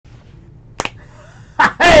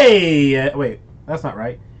Hey! Wait, that's not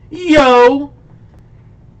right. Yo!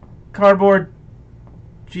 Cardboard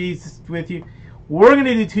Jesus with you. We're going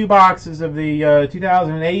to do 2 boxes of the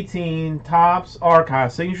 2018 Topps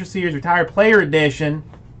Archive Signature Series Retired Player Edition.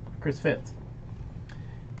 Chris Fitz.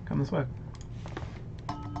 Come this way.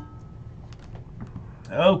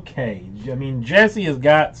 Okay, I mean, Jesse has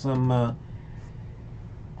got some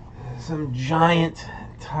giant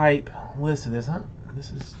type list of this, huh? This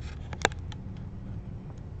is,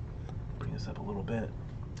 bring this up a little bit.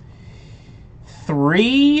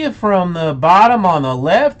 3 from the bottom on the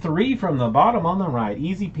left, 3 from the bottom on the right.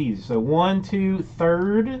 Easy peasy. So 1, 2,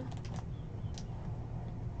 third.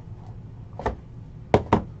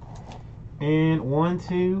 And 1,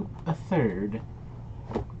 2, a third.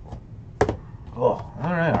 Oh, all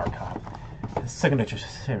right, Archive. Signature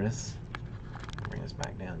Series. Bring this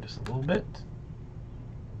back down just a little bit.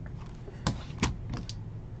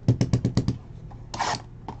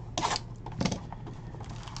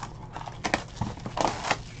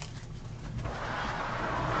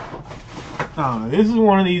 This is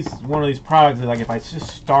one of these products that, like, if I just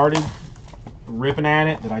started ripping at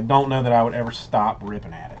it, that I don't know that I would ever stop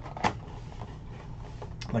ripping at it,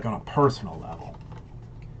 like on a personal level.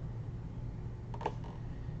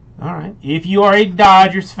 All right, if you are a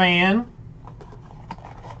Dodgers fan,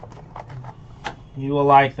 you will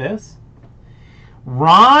like this.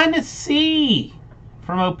 Ron C.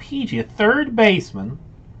 from OPG, a third baseman,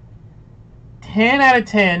 10 out of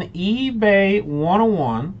 10, eBay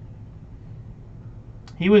 101.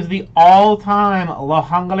 He was the all-time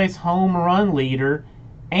Los Angeles home run leader,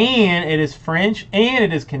 and it is French and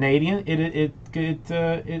it is Canadian. It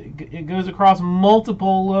goes across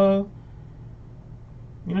multiple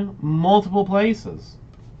multiple places.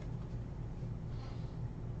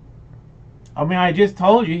 I mean, I just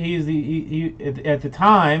told you he at the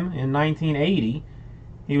time in 1980,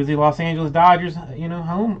 he was the Los Angeles Dodgers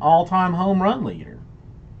all-time home run leader.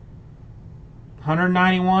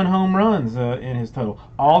 191 home runs in his total.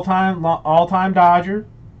 All-time Dodger.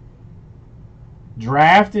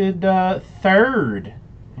 Drafted third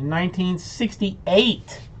in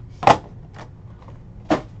 1968.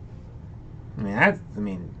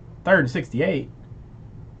 Third in 68.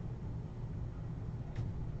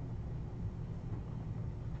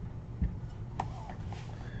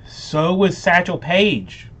 So was Satchel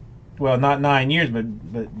Paige. Well, not 9 years,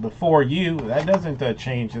 but before you. That doesn't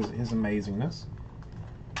change his amazingness.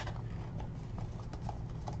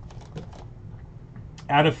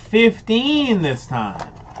 Out of 15 this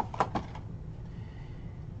time.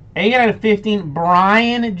 8 out of 15,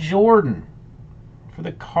 Brian Jordan for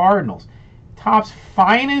the Cardinals. Topps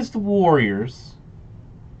finest Warriors.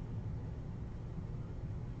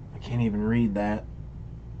 I can't even read that.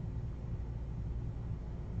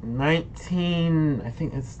 I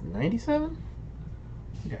think it's 97?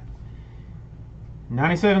 Okay.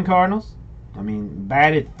 97 Cardinals. I mean,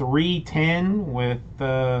 batted .310 with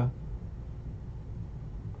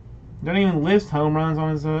don't even list home runs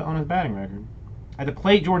on his batting record. At the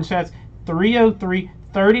plate, Jordan stats .303,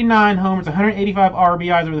 39 homers, 185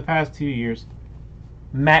 RBIs over the past 2 years.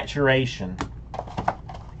 Maturation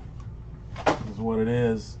is what it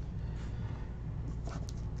is.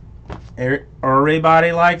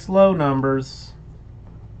 Everybody likes low numbers.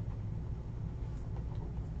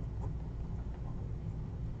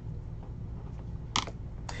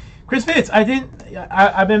 Chris Fitz,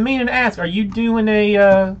 I've been meaning to ask, are you doing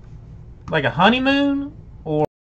a like a honeymoon